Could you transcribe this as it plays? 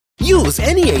Use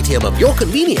any ATM of your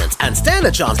convenience and stand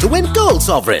a chance to win gold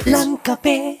sovereigns. Lanka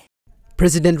Pay.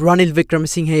 President Ranil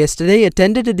yesterday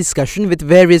attended a discussion with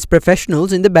various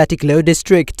professionals in the Batticaloa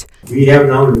district. We have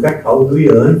now looked at how do we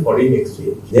earn foreign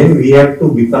exchange. Then we have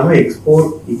to become an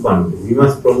export economy. We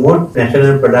must promote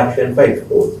national production for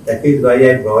exports. That is why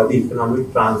I brought the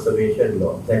economic transformation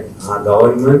law. That our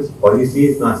government's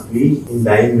policies must be in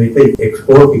line with the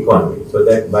export economy. So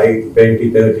that by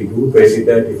 2032,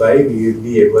 2035, we will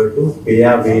be able to pay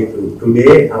our way through.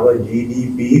 Today, our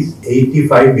GDP is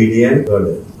 $85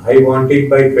 billion. I want it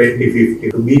by 2050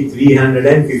 to be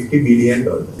 $350 billion.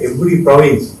 Every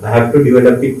province have to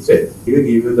develop itself. We will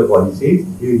give you the policies,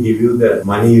 we will give you the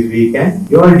monies we can.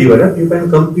 You all develop, you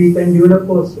can compete and develop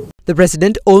also. The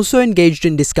President also engaged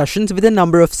in discussions with a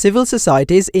number of civil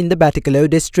societies in the Batticaloa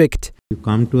district. You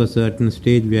come to a certain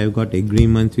stage, we have got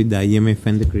agreements with the IMF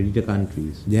and the creditor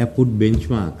countries. They have put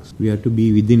benchmarks. We have to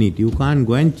be within it. You can't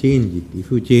go and change it. If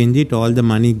you change it, all the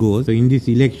money goes. So in this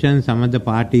election, some of the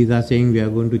parties are saying we are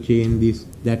going to change this,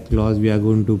 that clause, we are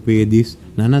going to pay this.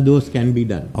 None of those can be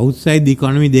done. Outside the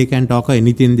economy, they can talk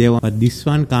anything they want, but this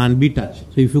one can't be touched.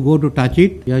 So if you go to touch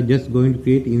it, you are just going to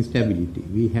create instability.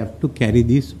 We have to carry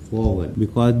this forward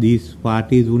because these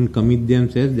parties wouldn't commit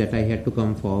themselves that I had to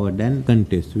come forward and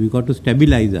contest. We got to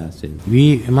stabilize ourselves.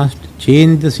 We must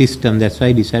change the system. That's why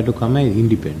I decided to come as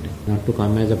independent, not to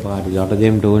come as a party. A lot of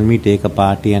them told me take a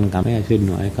party and come. I said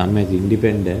no, I come as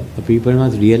independent. The people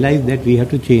must realize that we have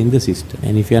to change the system.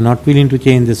 And if you are not willing to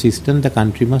change the system, the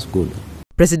country must go down.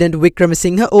 President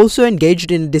Wickremesinghe also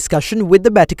engaged in a discussion with the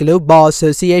Batticaloa Bar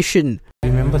Association.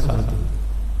 Remember something,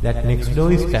 that next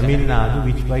door is Tamil Nadu,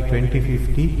 which by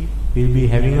 2050 will be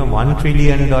having a $1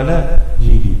 trillion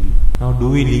GDP. Now do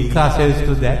we link ourselves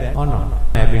to that or not?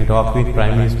 I have been talking with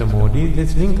Prime Minister Modi,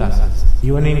 let's link ourselves.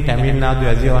 Even in Tamil Nadu,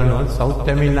 as you all know, South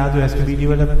Tamil Nadu has to be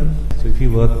developed. So if we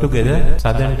work together,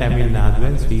 Southern Tamil Nadu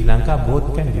and Sri Lanka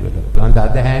both can develop. On the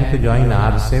other hand, to join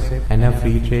RCEP and have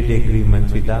free trade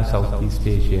agreements with our Southeast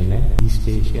Asian and East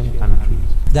Asian countries.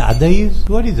 The other is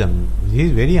tourism. This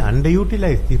is very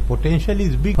underutilized. The potential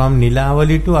is big. From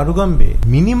Nilavali to Arugambe,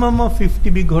 minimum of 50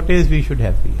 big hotels we should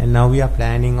have. And now we are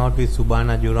planning out with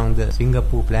Subana Jurong, the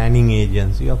Singapore planning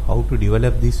agency, of how to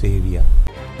develop this area.